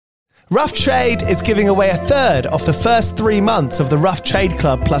Rough Trade is giving away a third of the first 3 months of the Rough Trade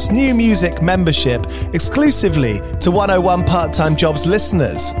Club plus new music membership exclusively to 101 Part-Time Jobs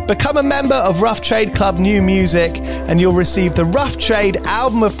listeners. Become a member of Rough Trade Club New Music and you'll receive the Rough Trade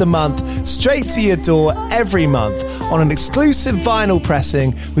Album of the Month straight to your door every month on an exclusive vinyl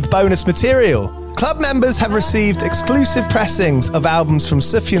pressing with bonus material. Club members have received exclusive pressings of albums from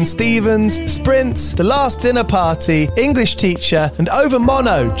Sufjan Stevens, Sprints, The Last Dinner Party, English Teacher, and Over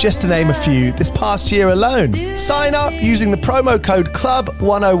Mono, just to name a few, this past year alone. Sign up using the promo code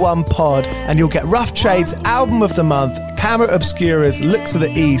CLUB101POD and you'll get Rough Trade's Album of the Month, Camera Obscura's Look to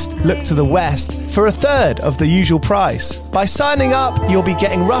the East, Look to the West for a third of the usual price. By signing up, you'll be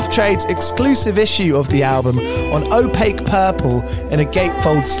getting Rough Trade's exclusive issue of the album on opaque purple in a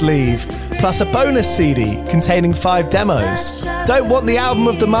gatefold sleeve, plus a bonus CD containing 5 demos. Don't want the album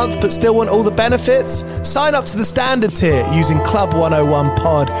of the month but still want all the benefits? Sign up to the standard tier using Club 101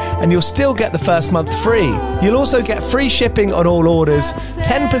 Pod and you'll still get the first month free. You'll also get free shipping on all orders,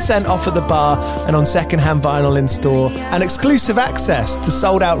 10% off at the bar and on secondhand vinyl in store, and exclusive access to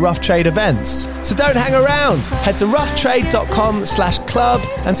sold out Rough Trade events. So don't hang around. Head to roughtrade.com/club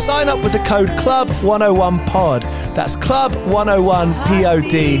and sign up with the code CLUB101POD. That's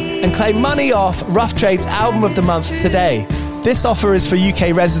CLUB101POD and claim money off Rough Trade's Album of the Month today. This offer is for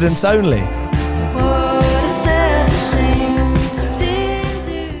UK residents only.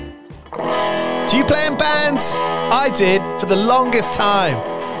 Do you play in bands? I did for the longest time.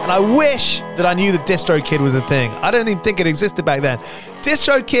 And I wish that I knew that DistroKid was a thing. I don't even think it existed back then.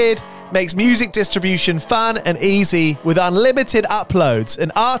 DistroKid makes music distribution fun and easy with unlimited uploads, and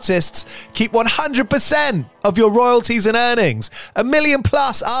artists keep 100% of your royalties and earnings. 1 million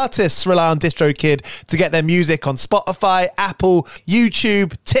plus artists rely on DistroKid to get their music on Spotify, Apple,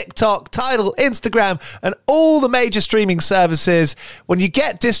 YouTube, TikTok, Tidal, Instagram, and all the major streaming services. When you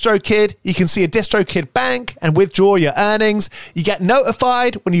get DistroKid, you can see a DistroKid bank and withdraw your earnings. You get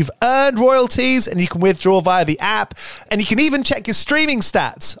notified when you've earned royalties and you can withdraw via the app. And you can even check your streaming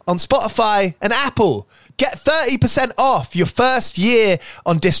stats on Spotify and Apple. Get 30% off your first year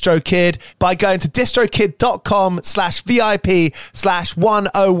on DistroKid by going to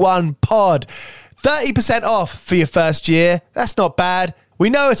distrokid.com/VIP/101pod. 30% off for your first year. That's not bad.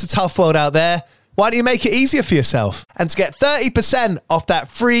 We know it's a tough world out there. Why don't you make it easier for yourself? And to get 30% off that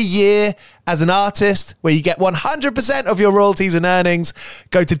free year as an artist, where you get 100% of your royalties and earnings,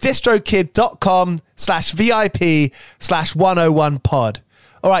 go to distrokid.com/VIP/101pod.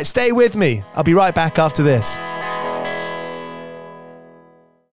 All right, stay with me. I'll be right back after this.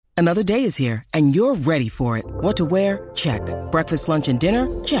 Another day is here, and you're ready for it. What to wear? Check. Breakfast, lunch, and dinner?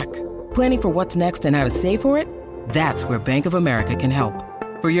 Check. Planning for what's next and how to save for it? That's where Bank of America can help.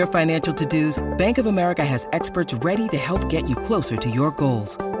 For your financial to-dos, Bank of America has experts ready to help get you closer to your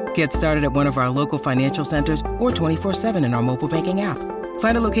goals. Get started at one of our local financial centers or 24/7 in our mobile banking app.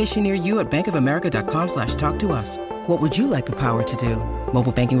 Find a location near you at bankofamerica.com/talktous. What would you like the power to do?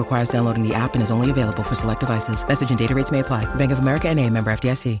 Mobile banking requires downloading the app and is only available for select devices. Message and data rates may apply. Bank of America N.A., member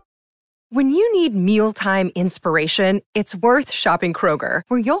FDIC. When you need mealtime inspiration, it's worth shopping Kroger,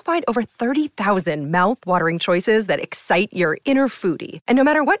 where you'll find over 30,000 mouth-watering choices that excite your inner foodie. And no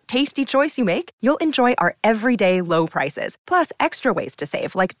matter what tasty choice you make, you'll enjoy our everyday low prices, plus extra ways to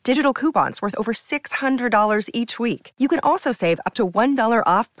save, like digital coupons worth over $600 each week. You can also save up to $1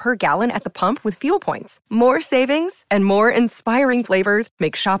 off per gallon at the pump with fuel points. More savings and more inspiring flavors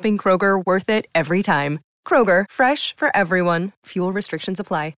make shopping Kroger worth it every time. Kroger, fresh for everyone. Fuel restrictions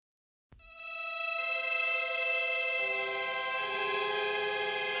apply.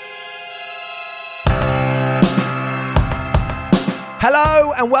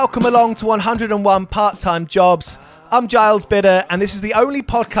 Hello and welcome along to 101 Part-Time Jobs. I'm Giles Bidder, and this is the only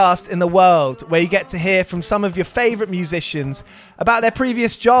podcast in the world where you get to hear from some of your favourite musicians about their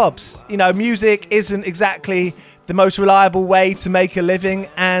previous jobs. You know, music isn't exactly the most reliable way to make a living,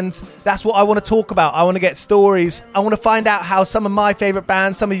 and that's what I want to talk about. I want to get stories. I want to find out how some of my favourite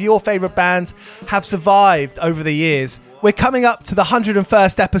bands, some of your favourite bands have survived over the years. We're coming up to the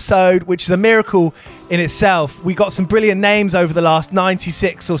 101st episode, which is a miracle in itself. We got some brilliant names over the last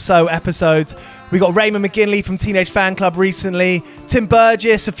 96 or so episodes. We got Raymond McGinley from Teenage Fan Club recently, Tim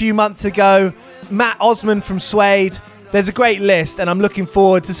Burgess a few months ago, Matt Osman from Suede. There's a great list, and I'm looking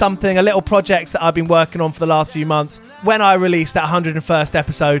forward to something, a little project that I've been working on for the last few months when I release that 101st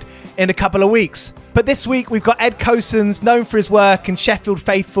episode in a couple of weeks. But this week we've got Ed Cosens, known for his work in Sheffield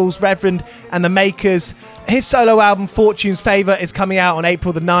Faithful's Reverend and the Makers. His solo album Fortune's Favour is coming out on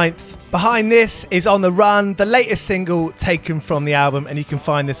April the 9th. Behind this is On the Run, the latest single taken from the album, and you can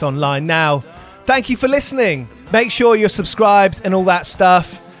find this online now. Thank you for listening. Make sure you're subscribed and all that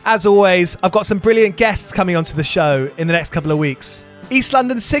stuff. As always, I've got some brilliant guests coming onto the show in the next couple of weeks. East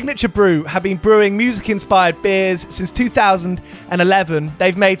London's Signature Brew have been brewing music-inspired beers since 2011.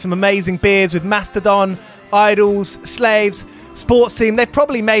 They've made some amazing beers with Mastodon, Idols, Slaves, Sports Team. They've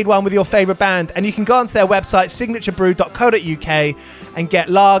probably made one with your favourite band, and you can go onto their website, signaturebrew.co.uk, and get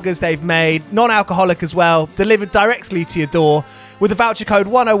lagers they've made, non-alcoholic as well, delivered directly to your door. With the voucher code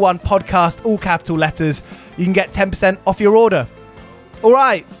 101podcast, all capital letters, you can get 10% off your order. All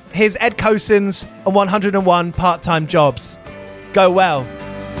right, here's Ed Cosens and 101 Part-Time Jobs. Go well.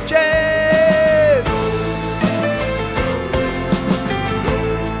 Cheers!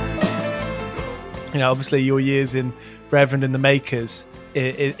 You know, obviously your years in Reverend and the Makers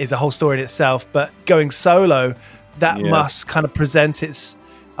is a whole story in itself, but going solo, that must kind of present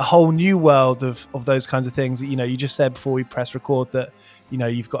a whole new world of those kinds of things. You know, you just said before we press record that, you know,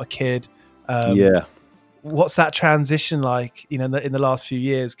 you've got a kid. What's that transition like, you know, in the last few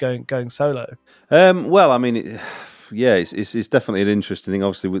years going solo? Well, I mean, it's definitely an interesting thing.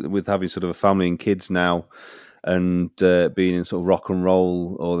 Obviously, with having sort of a family and kids now, and being in sort of rock and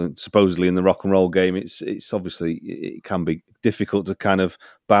roll, or supposedly in the rock and roll game, it's obviously it can be difficult to kind of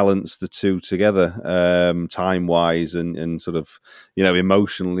balance the two together, time wise and sort of, you know,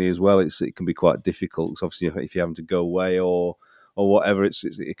 emotionally as well. It can be quite difficult. So obviously, if you're having to go away or whatever,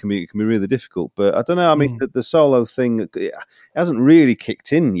 it can be really difficult. But I don't know. I mean, the solo thing, it hasn't really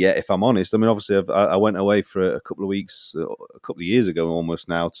kicked in yet, if I'm honest. I mean, obviously, I went away for a couple of weeks, a couple of years ago almost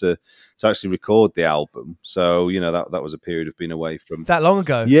now, to actually record the album. So, you know, that was a period of being away from that long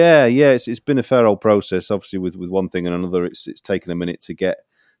ago. Yeah. It's been a fair old process. Obviously, with one thing and another, it's taken a minute to get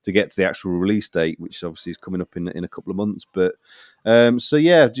to the actual release date, which obviously is coming up in a couple of months. But so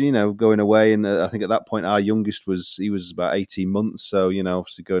yeah, you know, going away, and I think at that point our youngest was about 18 months. So, you know,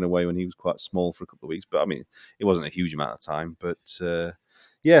 obviously going away when he was quite small for a couple of weeks. But I mean, it wasn't a huge amount of time. But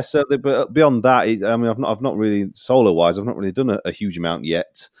yeah, so but beyond that, I mean, I've not really solo wise, I've not really done a huge amount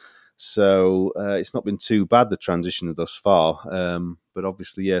yet. So it's not been too bad, the transition thus far. But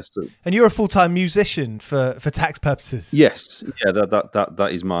obviously, yes. And you're a full-time musician for tax purposes. Yes, yeah, that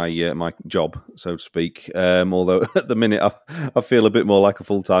is my my job, so to speak. Although at the minute I feel a bit more like a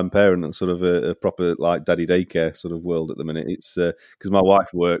full-time parent and sort of a proper like daddy daycare sort of world at the minute. It's because my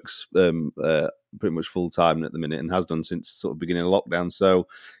wife works pretty much full-time at the minute and has done since sort of beginning of lockdown. So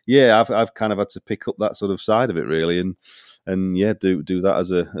yeah, I've kind of had to pick up that sort of side of it really, and yeah, do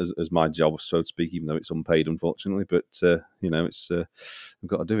that as my job, so to speak, even though it's unpaid, unfortunately. But you know, it's you've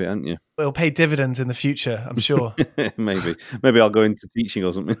got to do it, haven't you? It'll pay dividends in the future, I'm sure. Maybe I'll go into teaching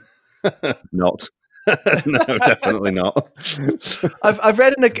or something. Not. No, definitely not. I've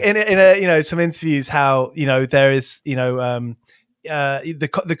read in a you know, some interviews how, you know, there is, you know,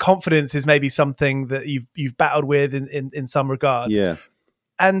 the confidence is maybe something that you've battled with in some regard. Yeah.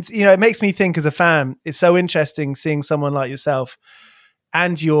 And, you know, it makes me think as a fan, it's so interesting seeing someone like yourself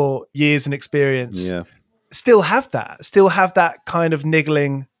and your years and experience still have that kind of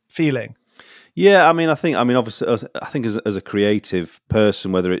niggling feeling. Yeah, I mean, obviously, I think as a creative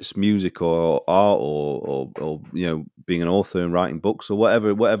person, whether it's music or art or you know, being an author and writing books or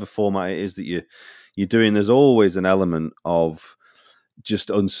whatever format it is that you're doing, there's always an element of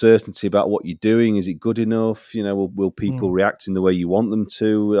just uncertainty about what you're doing. Is it good enough? You know, will people react in the way you want them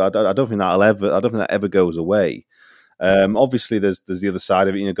to? I don't think that ever goes away. Obviously, there's the other side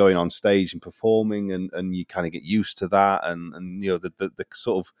of it. You know, going on stage and performing, and you kind of get used to that, and you know, the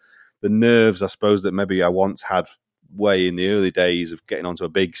sort of the nerves, I suppose, that maybe I once had way in the early days of getting onto a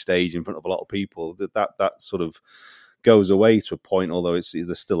big stage in front of a lot of people. That sort of goes away to a point, although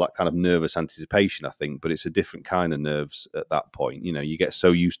there's still that kind of nervous anticipation, I think, but it's a different kind of nerves at that point. You know, you get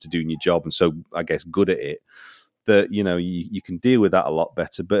so used to doing your job and so, I guess, good at it that, you know, you can deal with that a lot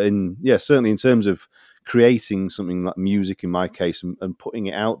better. But certainly in terms of creating something like music, in my case, and putting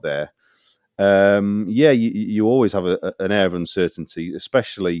it out there, you always have an air of uncertainty,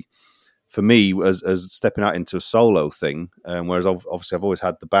 especially for me as stepping out into a solo thing. Whereas obviously I've always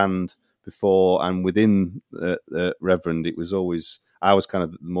had the band before, and within Reverend, it was always, I was kind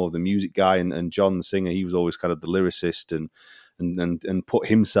of more of the music guy, and John the singer, he was always kind of the lyricist and put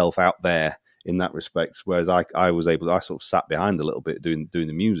himself out there in that respect. Whereas I sort of sat behind a little bit doing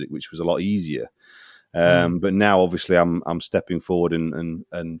the music, which was a lot easier. But now obviously I'm stepping forward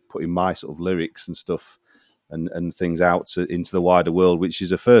and putting my sort of lyrics and stuff and things out into the wider world, which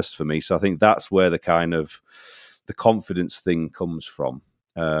is a first for me. So I think that's where the kind of the confidence thing comes from.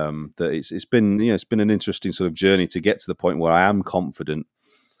 That it's been an interesting sort of journey to get to the point where I am confident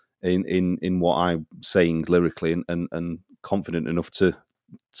in what I'm saying lyrically and confident enough to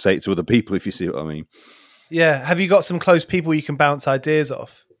say it to other people, if you see what I mean. Yeah. Have you got some close people you can bounce ideas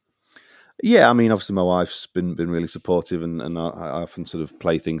off? Yeah, I mean, obviously my wife's been really supportive, and I often sort of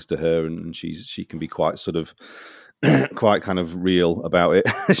play things to her, and she can be quite sort of quite kind of real about it,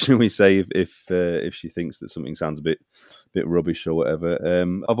 shall we say, if she thinks that something sounds a bit rubbish or whatever.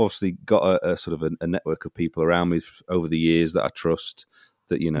 I've obviously got a sort of a network of people around me over the years that I trust.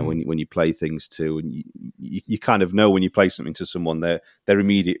 That, you know, when you play things to, and you kind of know when you play something to someone, their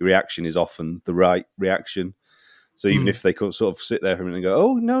immediate reaction is often the right reaction. So even if they could sort of sit there for a minute and go,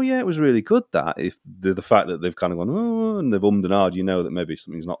 "Oh no, yeah, it was really good," that if the fact that they've kind of gone, "Oh," and they've ummed and ahed, you know that maybe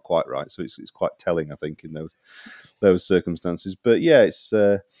something's not quite right. So it's quite telling, I think, in those circumstances. But yeah, it's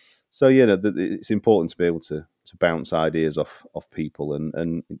it's important to be able to bounce ideas off people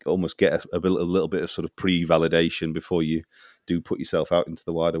and almost get a little bit of sort of pre-validation before you do put yourself out into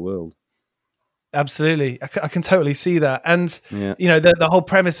the wider world. Absolutely. I can totally see that. And, you know, the whole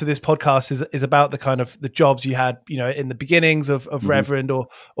premise of this podcast is about the kind of the jobs you had, you know, in the beginnings of Reverend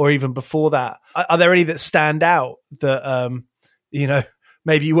or even before that. Are there any that stand out that, you know,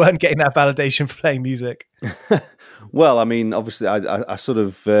 maybe you weren't getting that validation for playing music? Well, I mean, obviously I sort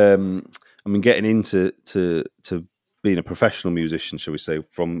of, getting into being a professional musician, shall we say,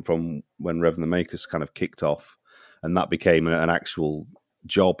 from when Reverend the Makers kind of kicked off, and that became an actual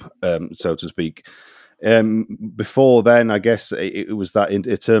job, so to speak. Before then, I guess it was that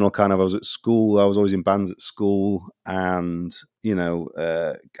eternal kind of, I was at school, I was always in bands at school, and, you know,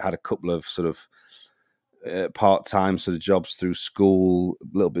 had a couple of sort of part-time sort of jobs through school,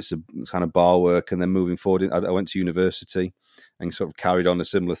 little bits of kind of bar work, and then moving forward, I went to university and sort of carried on a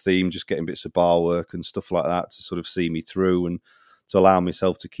similar theme, just getting bits of bar work and stuff like that to sort of see me through and to allow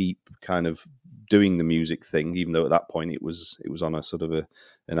myself to keep kind of doing the music thing, even though at that point it was on a sort of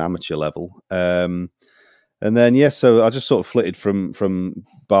an amateur level. And then so I just sort of flitted from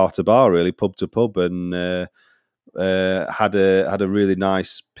bar to bar, really, pub to pub, and had a really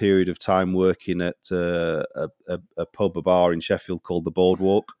nice period of time working at a bar in Sheffield called the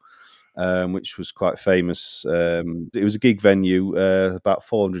Boardwalk, which was quite famous. It was a gig venue, about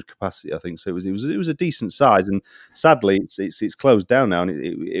 400 capacity, I think. So it was a decent size, and sadly, it's closed down now. And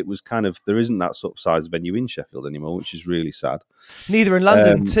it was kind of, there isn't that sort of size venue in Sheffield anymore, which is really sad. Neither in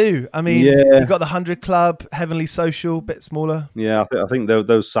London too. I mean, you've got the 100 Club, Heavenly Social, a bit smaller. Yeah, I think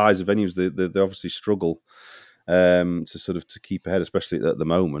those size of venues they obviously struggle to keep ahead, especially at the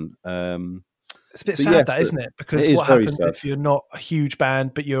moment. It's a bit sad, isn't it? Because what happens if you're not a huge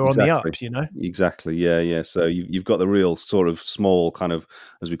band, but you're on the up, you know? Exactly, yeah. So you've got the real sort of small kind of,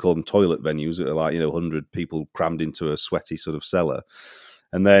 as we call them, toilet venues that are like, 100 people crammed into a sweaty sort of cellar.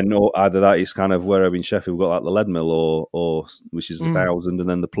 And then either that is kind of wherever in Sheffield we've got like the Lead Mill or which is 1,000, and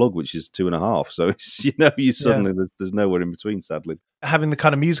then the Plug, which is 2.5. So it's, you suddenly there's nowhere in between, sadly. Having the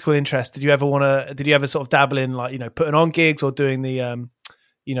kind of musical interest, did you ever sort of dabble in, like, putting on gigs or doing the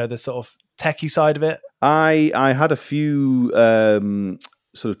the sort of techie side of it? I had a few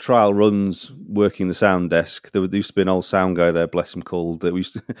sort of trial runs working the sound desk. There used to be an old sound guy there, bless him, called we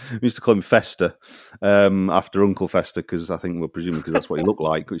used to call him Fester, after Uncle Fester, because I think we're presuming because that's what he looked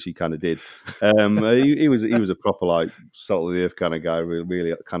like, which he kind of did. He was a proper like salt of the earth kind of guy,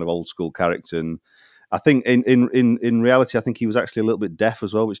 really kind of old school character. And I think in reality, I think he was actually a little bit deaf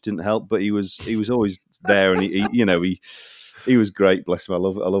as well, which didn't help. But he was always there, and he was great, bless him. I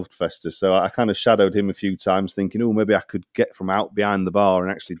loved Fester. So I kind of shadowed him a few times, thinking, oh, maybe I could get from out behind the bar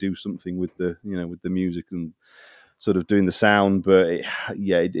and actually do something with the music and sort of doing the sound. But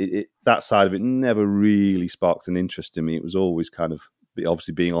that side of it never really sparked an interest in me. It was always kind of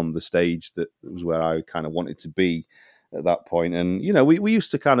obviously being on the stage that was where I kind of wanted to be at that point. And we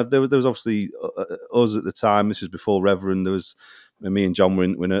used to kind of, there was obviously us at the time. This was before Reverend. There was me and John were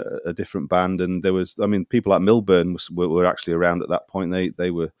in a different band, and there was, people like Milburn were actually around at that point. They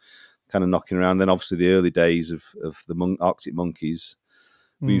were kind of knocking around. Then obviously the early days of the Arctic Monkeys,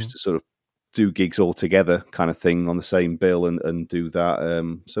 we used to sort of do gigs all together kind of thing on the same bill and do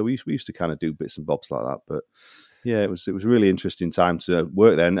that. So we used to kind of do bits and bobs like that. But yeah, it was a really interesting time to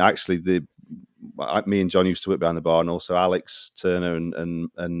work there. And actually me and John used to work behind the bar, and also Alex Turner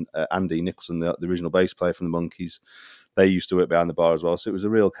and Andy Nicholson, the original bass player from the Monkeys. They used to work behind the bar as well. So it was a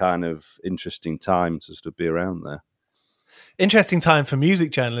real kind of interesting time to sort of be around there. Interesting time for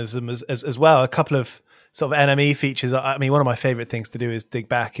music journalism as well. A couple of sort of NME features. I mean, one of my favorite things to do is dig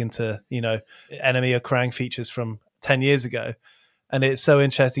back into, NME or Kerrang features from 10 years ago. And it's so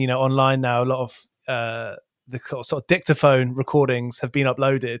interesting, online now, a lot of the sort of dictaphone recordings have been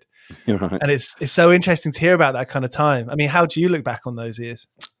uploaded. You're right. And it's so interesting to hear about that kind of time. I mean, how do you look back on those years?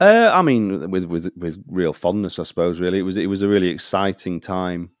 With real fondness, I suppose. Really, it was a really exciting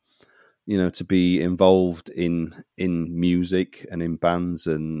time to be involved in music and in bands,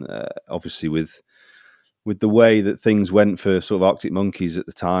 and obviously with the way that things went for sort of Arctic Monkeys at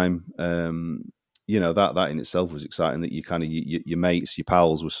the time, that in itself was exciting. That you kind of your mates, your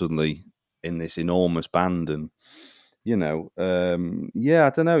pals, were suddenly in this enormous band, and I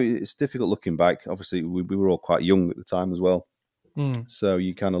don't know. It's difficult looking back. Obviously, we were all quite young at the time as well, so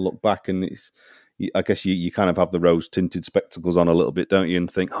you kind of look back, and I guess you kind of have the rose tinted spectacles on a little bit, don't you? And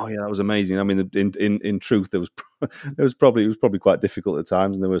think, oh yeah, that was amazing. I mean, in truth, it was probably quite difficult at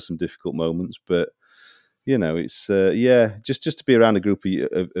times, and there were some difficult moments, but. It's just to be around a group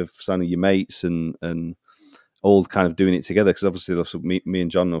of some of your mates and all kind of doing it together, because obviously me and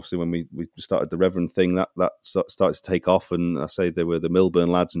John, obviously when we started the Reverend thing, that started to take off, and I say there were the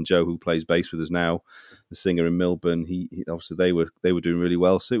Milburn lads, and Joe, who plays bass with us now, the singer in Milburn, he obviously they were doing really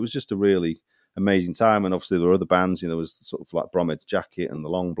well, so it was just a really amazing time. And obviously there were other bands, there was sort of like Bromhead's Jacket and the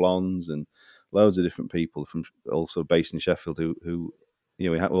Long Blondes and loads of different people from also based in Sheffield who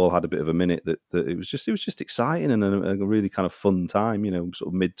we all had a bit of a minute that it was just exciting and a really kind of fun time, sort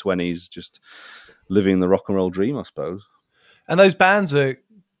of mid-20s, just living the rock and roll dream, I suppose. And those bands are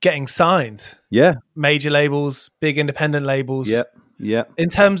getting signed. Yeah. Major labels, big independent labels. Yeah. In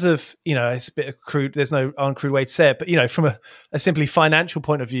terms of, it's a bit of crude, there's no uncrude way to say it, but, from a simply financial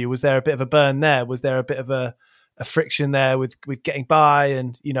point of view, was there a bit of a burn there? Was there a bit of a friction there with getting by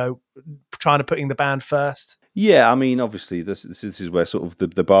and, trying to putting the band first? Yeah, I mean, obviously, this is where sort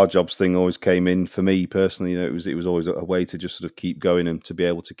of the bar jobs thing always came in for me personally. It was always a way to just sort of keep going and to be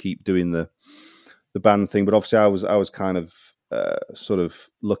able to keep doing the band thing. But obviously, I was kind of sort of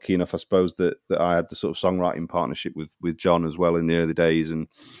lucky enough, I suppose, that I had the sort of songwriting partnership with John as well in the early days, and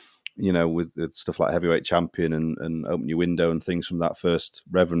with stuff like Heavyweight Champion and Open Your Window and things from that first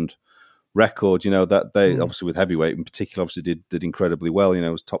Reverend record, that they obviously with Heavyweight in particular obviously did incredibly well. It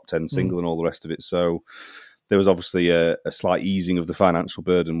was top 10 single and all the rest of it. So there was obviously a slight easing of the financial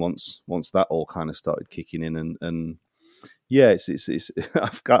burden once that all kind of started kicking in, and yeah, it's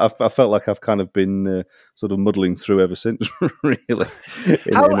I felt like I've kind of been sort of muddling through ever since. Really,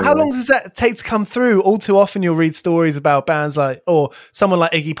 how long does that take to come through? All too often, you'll read stories about bands or someone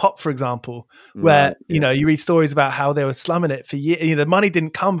like Iggy Pop, for example, where you read stories about how they were slumming it for years. The money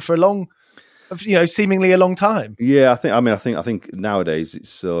didn't come for seemingly a long time. Yeah, I think nowadays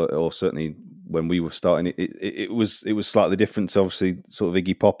it's or certainly when we were starting, it was slightly different to obviously sort of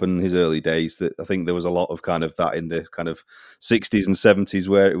Iggy Pop and his early days. That I think there was a lot of kind of that in the kind of 60s and 70s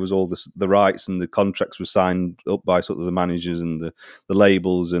where it was all the rights and the contracts were signed up by sort of the managers and the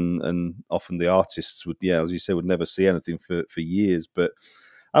labels, and often the artists would, as you say, would never see anything for years. But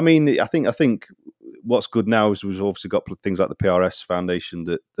I mean, I think what's good now is we've obviously got things like the PRS Foundation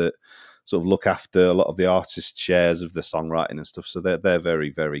that sort of look after a lot of the artist shares of the songwriting and stuff. So they're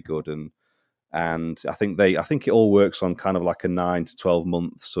very, very good, and I think it all works on kind of like a 9 to 12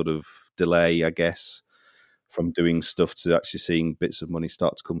 month sort of delay, I guess, from doing stuff to actually seeing bits of money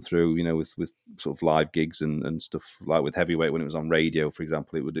start to come through. With sort of live gigs and stuff like with Heavyweight when it was on radio, for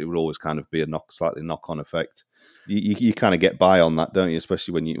example, it would always kind of be a slightly knock on effect. You kind of get by on that, don't you?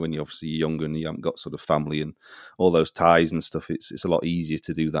 Especially when you obviously you're younger and you haven't got sort of family and all those ties and stuff. It's a lot easier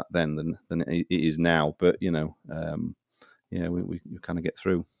to do that then than it is now. But we kind of get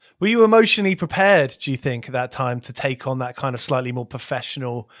through. Were you emotionally prepared, do you think, at that time to take on that kind of slightly more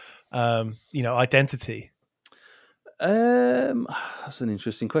professional, identity? That's an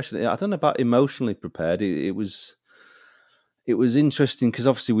interesting question. I don't know about emotionally prepared. It was interesting because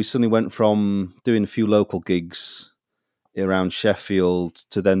obviously we suddenly went from doing a few local gigs around Sheffield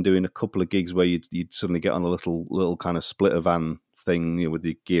to then doing a couple of gigs where you'd suddenly get on a little kind of splitter van thing, with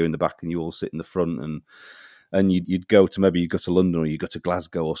the gear in the back and you all sit in the front, and you'd go to London or you go to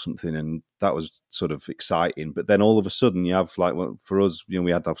Glasgow or something, and that was sort of exciting. But then all of a sudden you have for us,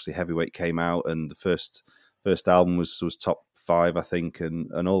 we had obviously Heavyweight came out and the first album was top 5, I think,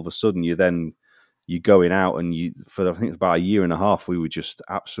 and all of a sudden you're going out and for I think about a year and a half we were just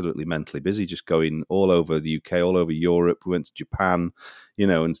absolutely mentally busy, just going all over the UK, all over Europe. We went to Japan,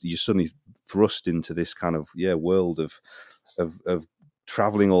 and you're suddenly thrust into this kind of world of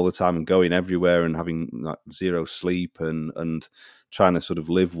traveling all the time and going everywhere and having like zero sleep and trying to sort of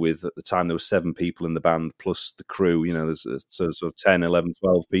live with, at the time there were 7 people in the band plus the crew, there's sort of 10, 11,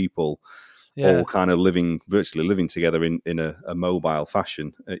 12 people. Yeah. All kind of virtually living together in a mobile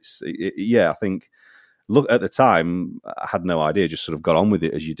fashion. I think, look, at the time, I had no idea, just sort of got on with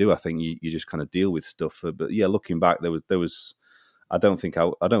it as you do. I think you just kind of deal with stuff. But yeah, looking back, there was I don't think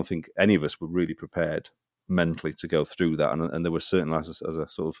any of us were really prepared mentally to go through that. And there were certainly, as I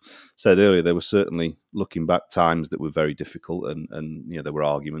sort of said earlier, there were certainly, looking back, times that were very difficult, and there were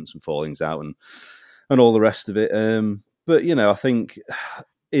arguments and fallings out and all the rest of it. But I think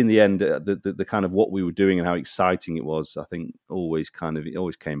in the end, the kind of what we were doing and how exciting it was, I think it always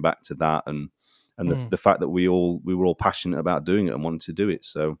came back to that, and the fact that we were all passionate about doing it and wanted to do it.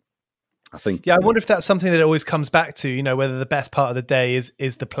 So I think, I wonder if that's something that always comes back to, whether the best part of the day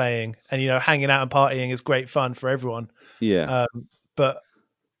is the playing, and hanging out and partying is great fun for everyone. Yeah. But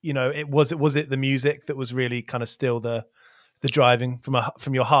was it the music that was really kind of still the driving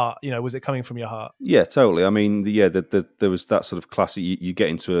from your heart? Was it coming from your heart? Yeah, totally. I mean, there was that sort of classic. You get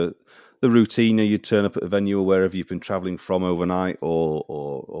into the routine. You turn up at a venue or wherever you've been traveling from overnight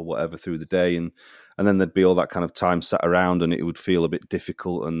or whatever through the day, and then there'd be all that kind of time sat around, and it would feel a bit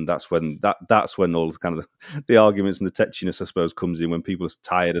difficult. And that's when all the kind of the arguments and the tetchiness, I suppose, comes in, when people are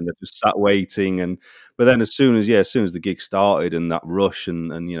tired and they're just sat waiting. But then as soon as the gig started, and that rush,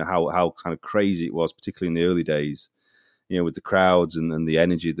 and how kind of crazy it was, particularly in the early days, with the crowds and the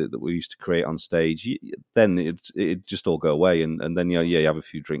energy that we used to create on stage, then it just all go away, and then you have a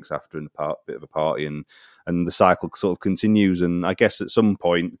few drinks after, and a bit of a party, and the cycle sort of continues. And I guess at some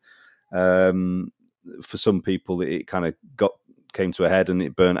point, for some people, it kind of came to a head, and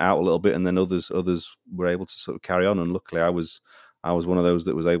it burnt out a little bit, and then others were able to sort of carry on. And luckily, I was one of those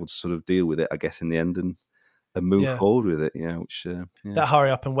that was able to sort of deal with it, I guess, in the end, and move forward with it. That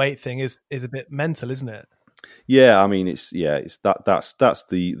hurry up and wait thing is a bit mental, isn't it? Yeah, I mean, it's that's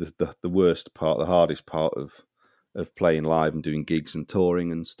the worst part, the hardest part of playing live and doing gigs and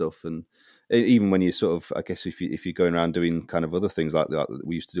touring and stuff. And even when you sort of, I guess, if you're going around doing kind of other things like that,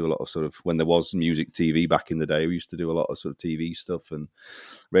 we used to do a lot of sort of, when there was music TV back in the day, we used to do a lot of sort of TV stuff and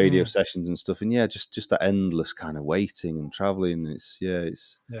radio sessions and stuff. And just that endless kind of waiting and traveling. It's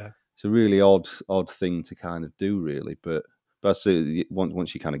a really odd thing to kind of do, really, but. But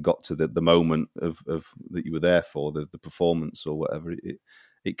once you kind of got to the moment of that you were there for, the performance or whatever,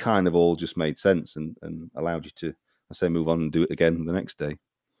 it kind of all just made sense and allowed you to, I say, move on and do it again the next day.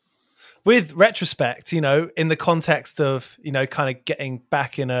 With retrospect, in the context of, kind of getting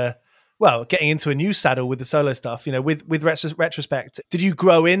into a new saddle with the solo stuff, with retrospect, did you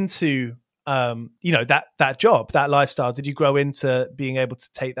grow into, that job, that lifestyle? Did you grow into being able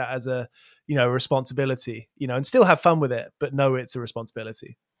to take that as a responsibility, and still have fun with it, but know it's a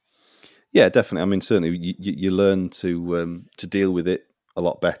responsibility? Yeah, definitely. I mean, certainly you learn to deal with it a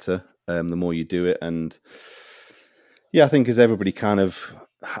lot better the more you do it. And I think as everybody kind of,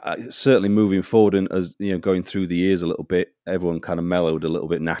 certainly moving forward and as going through the years a little bit, everyone kind of mellowed a little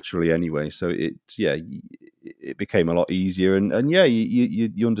bit naturally anyway. So it became a lot easier. And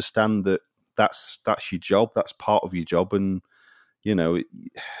you understand that that's your job, that's part of your job. And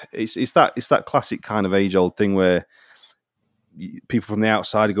it's that classic kind of age-old thing where people from the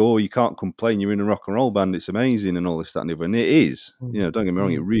outside go, "Oh, you can't complain. You're in a rock and roll band. It's amazing," and all this, that, and the other. And it is. Don't get me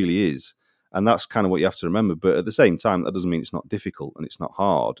wrong. It really is. And that's kind of what you have to remember. But at the same time, that doesn't mean it's not difficult and it's not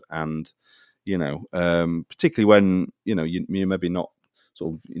hard. And particularly when you're maybe not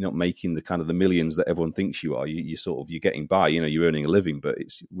sort of, you're not making the kind of the millions that everyone thinks you are. You're getting by. You're earning a living, but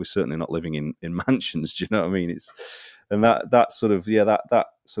we're certainly not living in mansions. Do you know what I mean? And that sort of that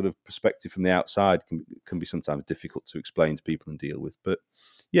sort of perspective from the outside can be sometimes difficult to explain to people and deal with. But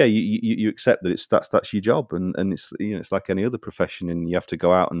you accept that that's your job, and it's it's like any other profession, and you have to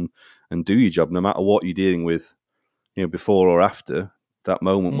go out and do your job, no matter what you're dealing with, before or after that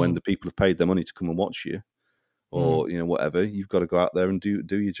moment when the people have paid their money to come and watch you, or whatever. You've got to go out there and do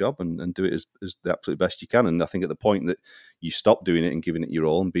your job and do it as the absolute best you can. And I think at the point that you stop doing it and giving it your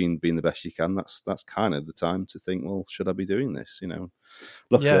all and being the best you can, that's kind of the time to think, well, should I be doing this?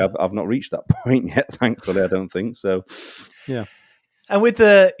 Luckily, I've not reached that point yet. Thankfully, I don't think so. Yeah. And with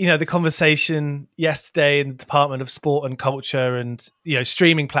the conversation yesterday in the Department of Sport and Culture and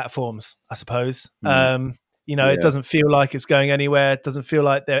streaming platforms, I suppose. It doesn't feel like it's going anywhere. It doesn't feel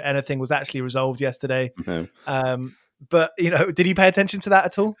like anything was actually resolved yesterday. No. But, did you pay attention to that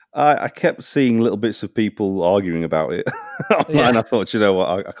at all? I kept seeing little bits of people arguing about it. And I thought,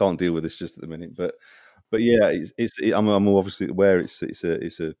 what, I can't deal with this just at the minute. But I'm obviously aware it's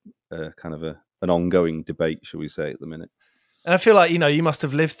a kind of an ongoing debate, shall we say, at the minute. And I feel like, you must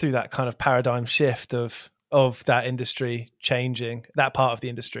have lived through that kind of paradigm shift of that industry changing, that part of the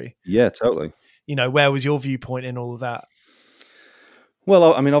industry. Yeah, totally. Where was your viewpoint in all of that?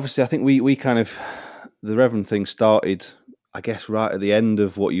 Well, I mean, obviously, I think we kind of, the Reverend thing started, I guess, right at the end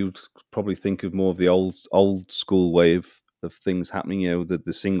of what you'd probably think of more of the old school way of things happening.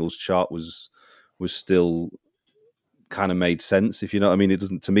 The singles chart was still kind of made sense, if you know what I mean. It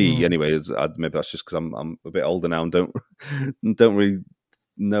doesn't to me anyway. Maybe that's just because I'm a bit older now and don't really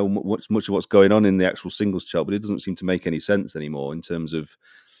know much of what's going on in the actual singles chart, but it doesn't seem to make any sense anymore in terms of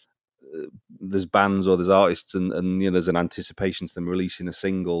there's bands or there's artists and there's an anticipation to them releasing a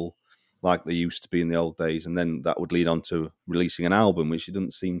single like they used to be in the old days, and then that would lead on to releasing an album, which it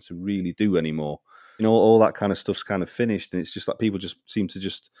doesn't seem to really do anymore. All that kind of stuff's kind of finished, and it's just like people just seem to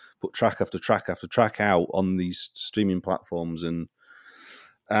just put track after track after track out on these streaming platforms, and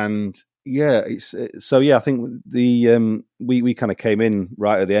yeah, I think the we kind of came in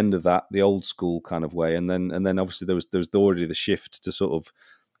right at the end of that, the old school kind of way, and then obviously there was already the shift to sort of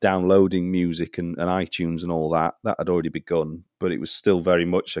downloading music and iTunes and all that had already begun, but it was still very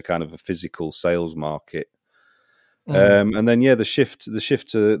much a kind of a physical sales market. And then the shift to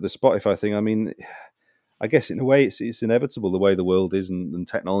the Spotify thing. I mean, I guess in a way it's inevitable the way the world is and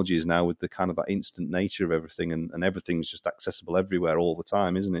technology is now, with the kind of that instant nature of everything, and everything's just accessible everywhere all the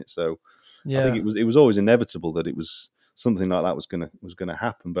time, isn't it? So I think it was always inevitable that it was something like that was gonna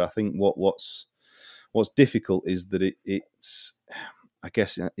happen. But I think what's difficult is that it's I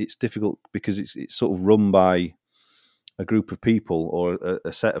guess it's difficult because it's sort of run by a group of people or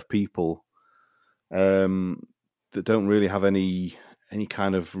a set of people that don't really have any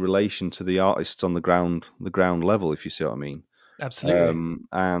kind of relation to the artists on the ground level, if you see what I mean. Absolutely.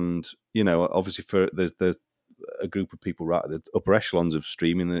 And obviously there's a group of people right at the upper echelons of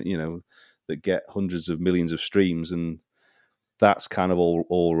streaming that get hundreds of millions of streams, and that's kind of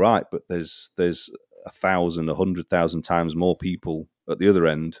all right. But there's 1,000, 100,000 times more people at the other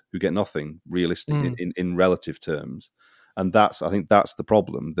end who get nothing realistic in relative terms. And I think that's the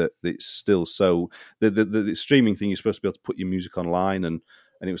problem, that it's still so the streaming thing. You're supposed to be able to put your music online, and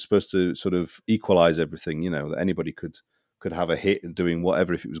it was supposed to sort of equalize everything, that anybody could have a hit and doing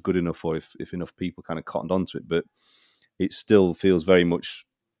whatever if it was good enough, or if enough people kind of cottoned onto it. But it still feels very much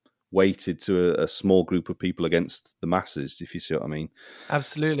weighted to a small group of people against the masses, if you see what I mean.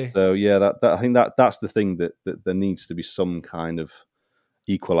 Absolutely. So I think that's the thing, that there needs to be some kind of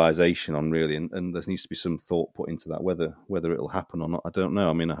equalization on, really, and there needs to be some thought put into that. Whether it'll happen or not, I don't know.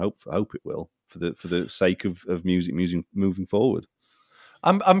 I mean, I hope it will, for the sake of music moving forward.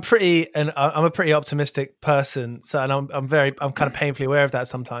 I'm a pretty optimistic person, so and I'm kind of painfully aware of that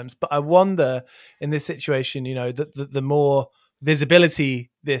sometimes. But I wonder, in this situation, the more visibility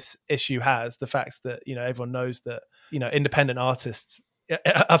this issue has, the fact that everyone knows that independent artists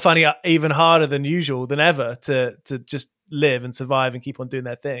are finding it even harder than usual, than ever, to just live and survive and keep on doing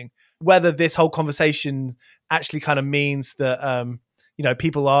their thing. Whether this whole conversation actually kind of means that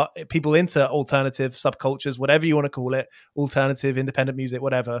people into alternative subcultures, whatever you want to call it, alternative, independent music,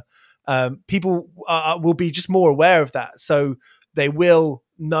 whatever, people will be just more aware of that. So they will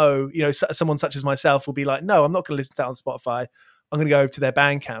know, someone such as myself will be like, no, I'm not going to listen to that on Spotify. I'm going to go over to their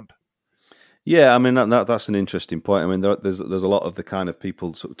Bandcamp. Yeah, I mean that's an interesting point. I mean, there's a lot of the kind of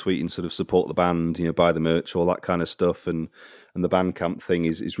people sort of tweeting, sort of support the band, buy the merch, all that kind of stuff, and the Bandcamp thing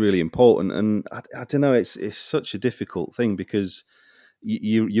is really important. And I don't know, it's such a difficult thing, because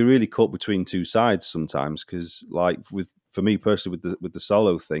you're really caught between two sides sometimes. Because like for me personally with the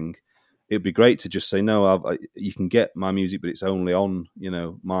solo thing, it'd be great to just say, no, you can get my music, but it's only on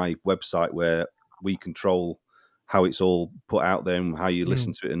my website, where we control how it's all put out there and how you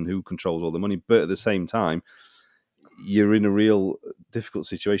listen to it and who controls all the money. But at the same time, you're in a real difficult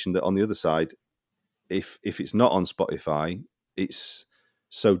situation that on the other side, if it's not on Spotify, it's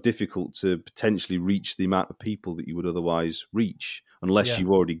so difficult to potentially reach the amount of people that you would otherwise reach, unless you've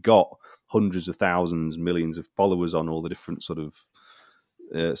already got hundreds of thousands, millions of followers on all the different sort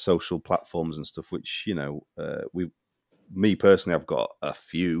of social platforms and stuff, which, me personally, I've got a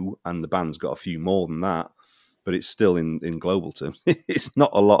few, and the band's got a few more than that. But it's still in global terms. It's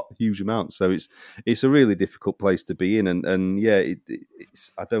not a lot, huge amounts. So it's a really difficult place to be in. And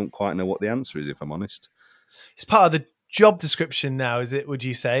it's I don't quite know what the answer is, if I'm honest. It's part of the job description now, is it? Would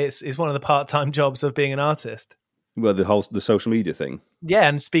you say it's one of the part-time jobs of being an artist? Well, the social media thing. Yeah,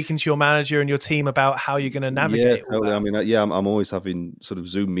 and speaking to your manager and your team about how you're going to navigate. Yeah, totally. I mean, I'm always having sort of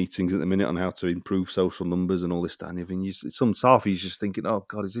Zoom meetings at the minute on how to improve social numbers and all this stuff. And I mean, some half he's just thinking, "Oh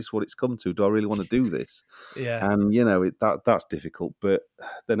God, is this what it's come to? Do I really want to do this?" Yeah, and that's difficult. But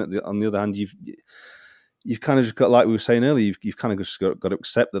then on the other hand, you've kind of just got, like we were saying earlier, you've kind of just got to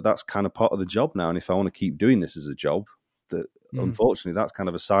accept that that's kind of part of the job now. And if I want to keep doing this as a job, that unfortunately that's kind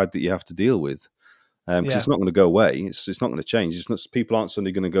of a side that you have to deal with. Because it's not going to go away. It's not going to change. It's not, people aren't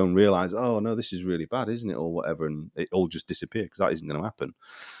suddenly going to go and realize, oh no, this is really bad, isn't it, or whatever, and it all just disappear, because that isn't going to happen.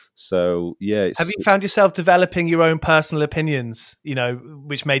 So have you found yourself developing your own personal opinions,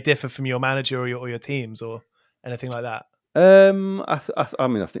 which may differ from your manager or your teams, or anything like that? I mean,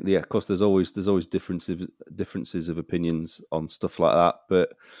 I think of course, there's always differences of opinions on stuff like that, but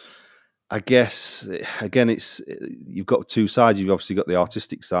I guess again, you've got two sides. You've obviously got the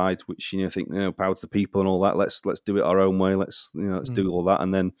artistic side, which think power to the people and all that. Let's do it our own way. Let's do all that,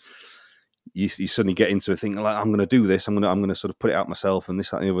 and then you suddenly get into a thing like, I'm going to do this. I'm going to sort of put it out myself and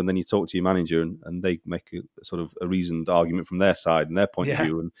this, that, and the other. And then you talk to your manager and they make a sort of a reasoned argument from their side and their point of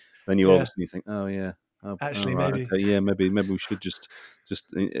view. And then you all of a sudden think, oh yeah, actually, right, maybe, okay, yeah, maybe we should just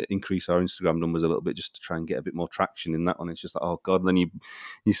increase our Instagram numbers a little bit just to try and get a bit more traction in that one. It's just like, oh God, and then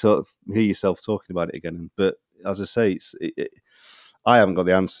you sort of hear yourself talking about it again. But as I say, I haven't got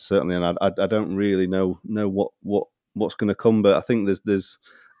the answer certainly, and I don't really know what's going to come. But I think there's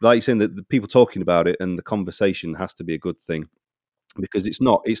like you're saying, that the people talking about it and the conversation has to be a good thing, because it's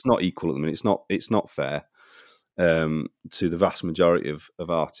not equal at the minute. It's not fair to the vast majority of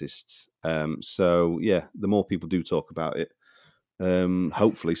artists. So yeah, the more people do talk about it,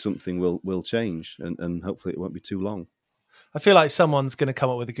 hopefully something will change, and hopefully it won't be too long. I feel like someone's going to come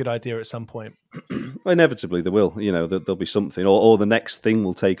up with a good idea at some point. Well, inevitably there will. There'll be something, or the next thing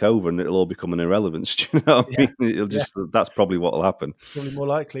will take over, and it'll all become an irrelevance. Do you know what I mean? It'll just that's probably what will happen. Probably more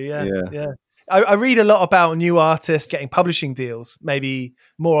likely, yeah. I read a lot about new artists getting publishing deals, maybe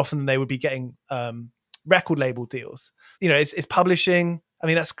more often than they would be getting record label deals. It's publishing. I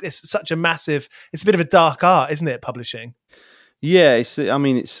mean, it's such a massive. It's a bit of a dark art, isn't it? Publishing. Yeah, it's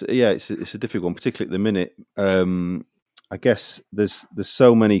a difficult one, particularly at the minute. I guess there's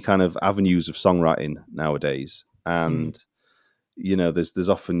so many kind of avenues of songwriting nowadays, and there's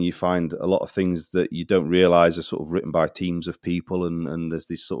often you find a lot of things that you don't realize are sort of written by teams of people, and there's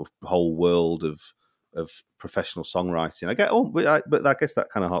this sort of whole world of professional songwriting. But I guess that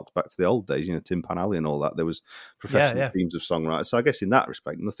kind of harks back to the old days, Tim Panelli and all that. There was professional teams of songwriters. So I guess in that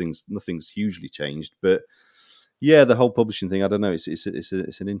respect, nothing's hugely changed, but. Yeah, the whole publishing thing. I don't know. It's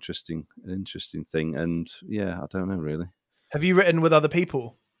an interesting thing, and I don't know really. Have you written with other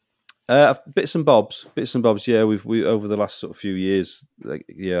people? Bits and bobs. Yeah, we over the last sort of few years,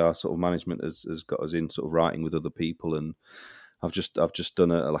 our sort of management has got us in sort of writing with other people, and I've just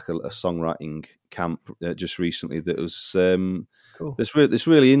done a songwriting camp just recently that was cool. It's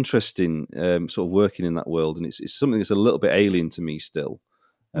really interesting, sort of working in that world, and it's something that's a little bit alien to me still.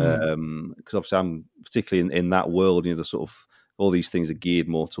 Because obviously I'm particularly in that world, the sort of all these things are geared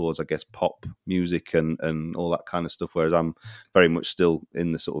more towards, I guess, pop music and all that kind of stuff, whereas I'm very much still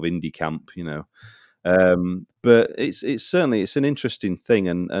in the sort of indie camp, but it's certainly an interesting thing,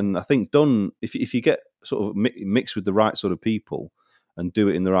 and I think done if you get sort of mixed with the right sort of people and do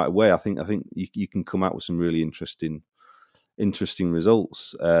it in the right way, I think you can come out with some really interesting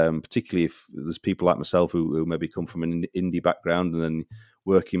results, particularly if there's people like myself who maybe come from an indie background and then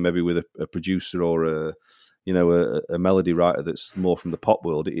working maybe with a producer or a melody writer that's more from the pop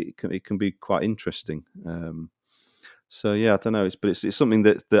world. It can be quite interesting. So yeah, I don't know. It's something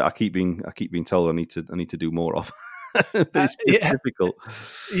that I keep being told I need to do more of. But it's difficult.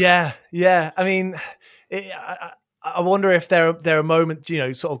 Yeah. I mean, I wonder if there are moments,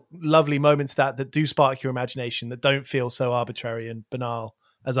 sort of lovely moments that do spark your imagination, that don't feel so arbitrary and banal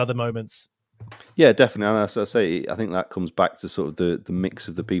as other moments. Yeah, definitely. And as I say, I think that comes back to sort of the mix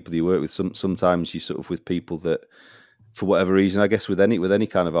of the people you work with. Sometimes you sort of with people that, for whatever reason, I guess with any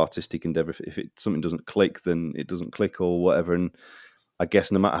kind of artistic endeavor, if something doesn't click, then it doesn't click or whatever. And I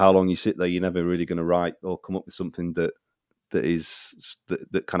guess no matter how long you sit there, you're never really going to write or come up with something that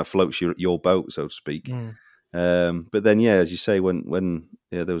kind of floats your boat, so to speak. But then, as you say, when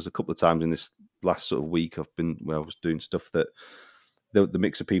there was a couple of times in this last sort of week I was doing stuff that the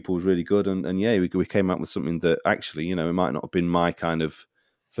mix of people was really good, and we came out with something that actually, it might not have been my kind of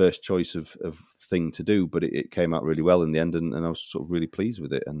first choice of thing to do, but it came out really well in the end, and I was sort of really pleased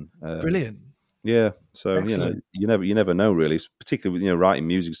with it. And brilliant. Yeah, so excellent. You never know really, particularly with writing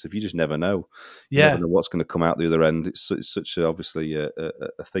music stuff. You just never know. You never know what's going to come out the other end. It's such obviously a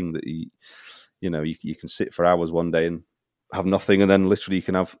thing that you can sit for hours one day and have nothing, and then literally you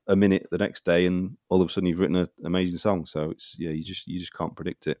can have a minute the next day, and all of a sudden you've written an amazing song. So it's you just can't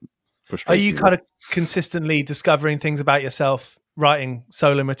predict it. Are you kind of consistently discovering things about yourself writing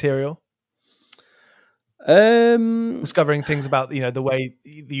solo material? Discovering things about the way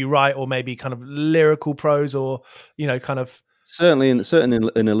you write, or maybe kind of lyrical prose, or kind of certainly in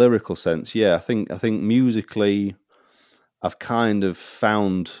a lyrical sense. Yeah, I think musically, I've kind of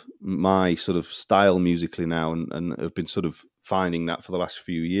found my sort of style musically now, and have been sort of finding that for the last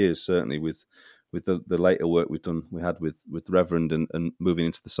few years. Certainly with the later work we had with Reverend and moving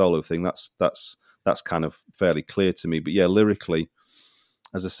into the solo thing, that's kind of fairly clear to me. But yeah, lyrically,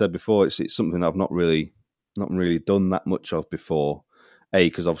 as I said before, it's something that I've not really not really done that much of before.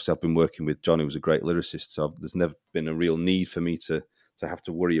 Because obviously I've been working with John, who was a great lyricist, so there's never been a real need for me to have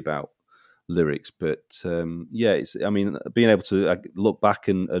to worry about lyrics. But it's, I mean, being able to look back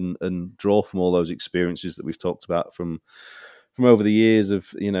and draw from all those experiences that we've talked about from over the years of,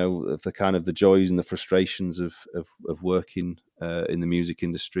 of the kind of the joys and the frustrations of working in the music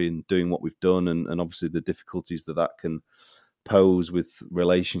industry and doing what we've done, and obviously the difficulties that can pose with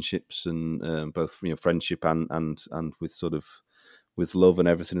relationships and both friendship and with sort of with love and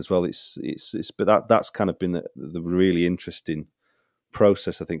everything as well. It's but that's kind of been the really interesting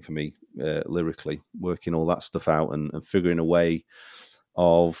process, I think, for me, lyrically, working all that stuff out and figuring a way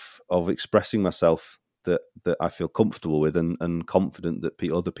of expressing myself that I feel comfortable with and confident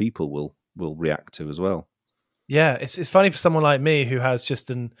that other people will react to as well. Yeah, it's funny for someone like me who has just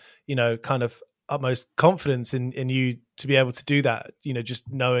an kind of utmost confidence in you to be able to do that.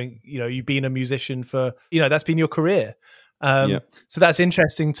 Just knowing you've been a musician for that's been your career. So that's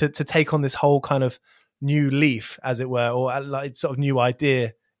interesting to take on this whole kind of new leaf, as it were, or like sort of new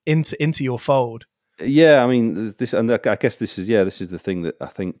idea into your fold. Yeah, I mean, I guess this is the thing that I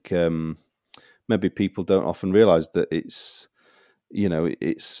think maybe people don't often realise, that it's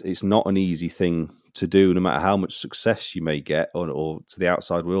not an easy thing to do, no matter how much success you may get, or to the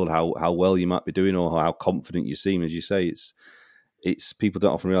outside world how well you might be doing, or how confident you seem. As you say, it's people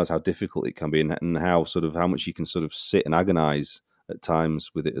don't often realise how difficult it can be, and how much you can sort of sit and agonise at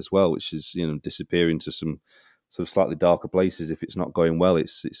times with it as well, which is disappear into some sort of slightly darker places if it's not going well.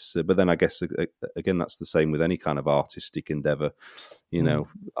 But then I guess again that's the same with any kind of artistic endeavour.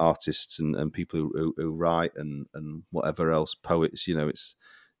 Artists and people who write and whatever else, poets.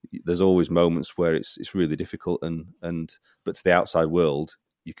 There's always moments where it's really difficult, but to the outside world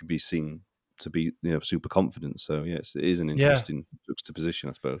you can be seen to be super confident. So yes, it is an interesting juxtaposition,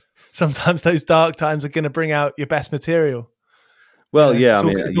 I suppose. Sometimes those dark times are going to bring out your best material. Well, it's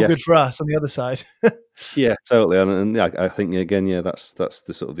all good for us on the other side. Yeah, totally. And I think again, that's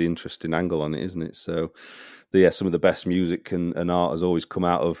the sort of the interesting angle on it, isn't it? So, some of the best music and art has always come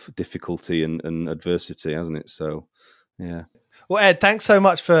out of difficulty and adversity, hasn't it? So, yeah. Well, Ed, thanks so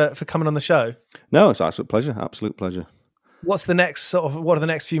much for coming on the show. No, it's an absolute pleasure. What are the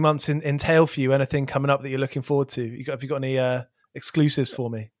next few months entail for you? Anything coming up that you're looking forward to? Have you got any exclusives for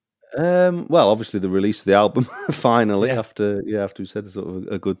me? Well, obviously the release of the album finally after we said sort of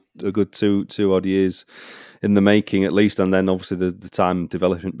a good two odd years in the making at least, and then obviously the time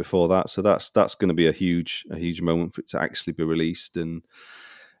development before that. So that's going to be a huge moment for it to actually be released. And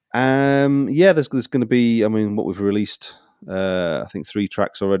there's going to be, I mean, what we've released, I think 3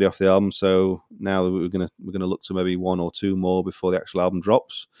 tracks already off the album. So now we're gonna look to maybe 1 or 2 more before the actual album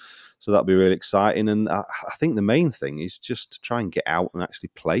drops. So that'll be really exciting. And I think the main thing is just to try and get out and actually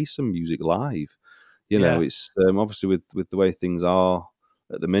play some music live. It's obviously with the way things are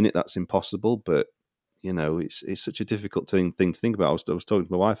at the minute, that's impossible. But, it's such a difficult thing to think about. I was talking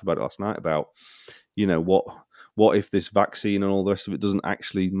to my wife about it last night about, what if this vaccine and all the rest of it doesn't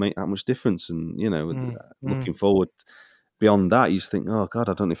actually make that much difference? And, looking forward beyond that, you just think, oh God,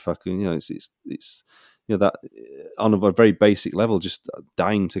 I don't know if I can, it's that on a very basic level, just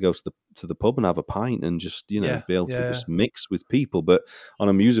dying to go to the pub and have a pint and just be able to just mix with people. But on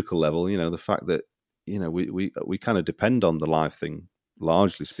a musical level, the fact that we kind of depend on the live thing,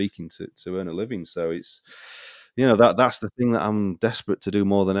 largely speaking, to earn a living. So it's that's the thing that I'm desperate to do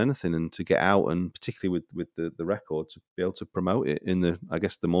more than anything, and to get out, and particularly with the record, to be able to promote it in the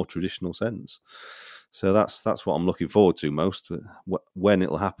more traditional sense. So that's what I'm looking forward to most. When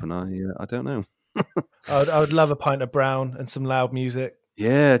it'll happen, I don't know. I would love a pint of brown and some loud music.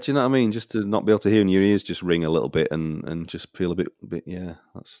 Yeah, do you know what I mean? Just to not be able to hear in your ears just ring a little bit and just feel a bit.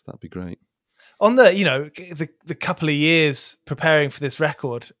 That'd be great. On the couple of years preparing for this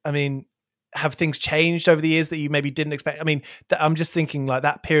record, I mean, have things changed over the years that you maybe didn't expect? I mean, I'm just thinking like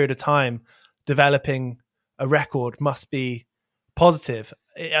that period of time developing a record must be positive,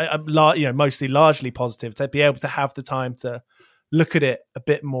 mostly largely positive, to be able to have the time to look at it a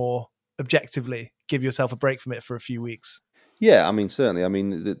bit more objectively, give yourself a break from it for a few weeks. Yeah, I mean, certainly. I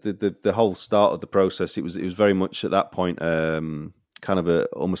mean, the whole start of the process, it was very much at that point kind of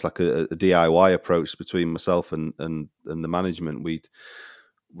almost like a DIY approach between myself and the management.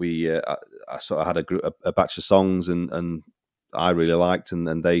 I sort of had a batch of songs and I really liked,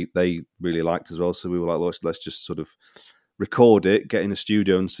 and they really liked as well. So we were like, let's just sort of record it, get in a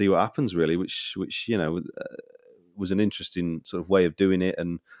studio and see what happens, really, which was an interesting sort of way of doing it.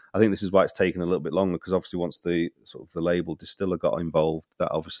 And I think this is why it's taken a little bit longer, because obviously once the sort of the label Distiller got involved,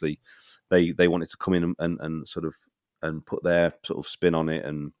 that obviously they wanted to come in and sort of and put their sort of spin on it,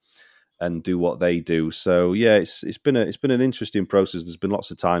 and and do what they do. So yeah, it's been an interesting process. There's been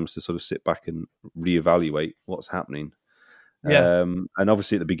lots of times to sort of sit back and reevaluate what's happening. Yeah. And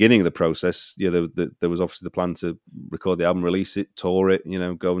obviously at the beginning of the process, there was obviously the plan to record the album, release it, tour it,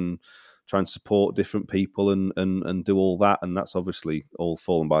 go and try and support different people and do all that. And that's obviously all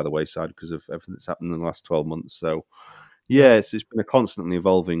fallen by the wayside because of everything that's happened in the last 12 months. So yeah, it's been a constantly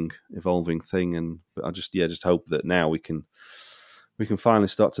evolving thing. But I just hope that now we can finally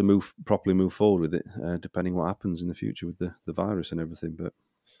start to properly move forward with it, depending what happens in the future with the virus and everything. But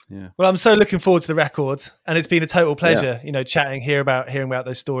yeah. Well, I'm so looking forward to the record, and it's been a total pleasure, hearing about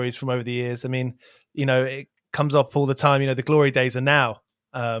those stories from over the years. I mean, it comes up all the time, the glory days are now.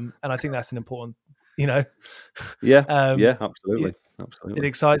 And I think that's an important, Yeah, absolutely. Absolutely. It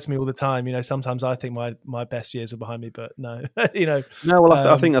excites me all the time. Sometimes I think my best years were behind me, but no, No, well,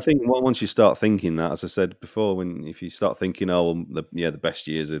 I think once you start thinking that, as I said before, if you start thinking, the best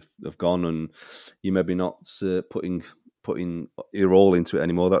years have gone, and you maybe not putting your all into it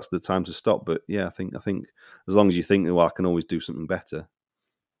anymore, that's the time to stop. But yeah, I think as long as you think, I can always do something better,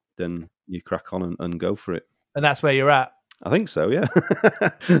 then you crack on and go for it. And that's where you're at. I think so, yeah.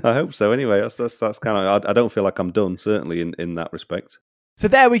 I hope so. Anyway, that's kind of. I don't feel like I'm done, certainly in that respect. So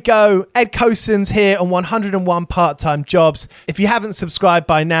there we go. Ed Cosens here on 101 Part-Time Jobs. If you haven't subscribed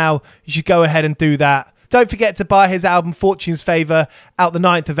by now, you should go ahead and do that. Don't forget to buy his album Fortune's Favour, out the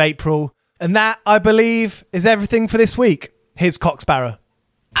 9th of April. And that, I believe, is everything for this week. Here's Cock Sparrow.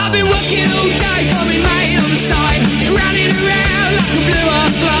 I've been working all day for me mate on the side, running around like a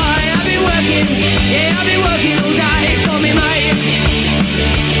blue-ass fly. I've been working all day for me mate.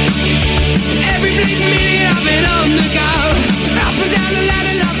 Every bleeding minute I've been on the go, up and down the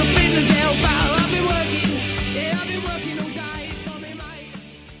ladder like a fiddler's elbow. I've been working all day for me mate.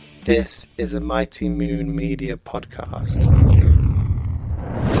 This is a Mighty Moon Media podcast.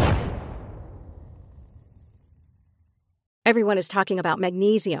 Everyone is talking about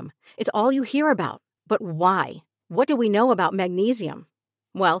magnesium. It's all you hear about. But why? What do we know about magnesium?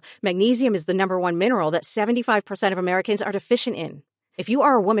 Well, magnesium is the number one mineral that 75% of Americans are deficient in. If you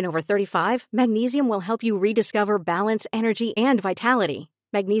are a woman over 35, magnesium will help you rediscover balance, energy, and vitality.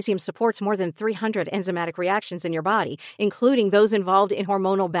 Magnesium supports more than 300 enzymatic reactions in your body, including those involved in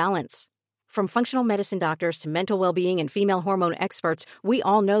hormonal balance. From functional medicine doctors to mental well-being and female hormone experts, we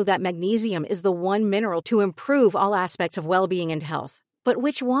all know that magnesium is the one mineral to improve all aspects of well-being and health. But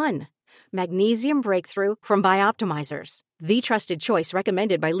which one? Magnesium Breakthrough from Bioptimizers, the trusted choice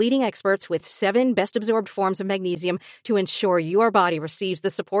recommended by leading experts with 7 best-absorbed forms of magnesium to ensure your body receives the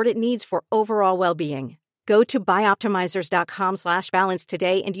support it needs for overall well-being. Go to bioptimizers.com/balance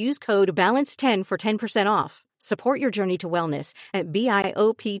today and use code BALANCE10 for 10% off. Support your journey to wellness at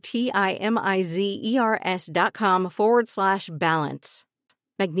bioptimizers.com/balance.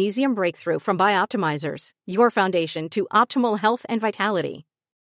 Magnesium Breakthrough from Bioptimizers, your foundation to optimal health and vitality.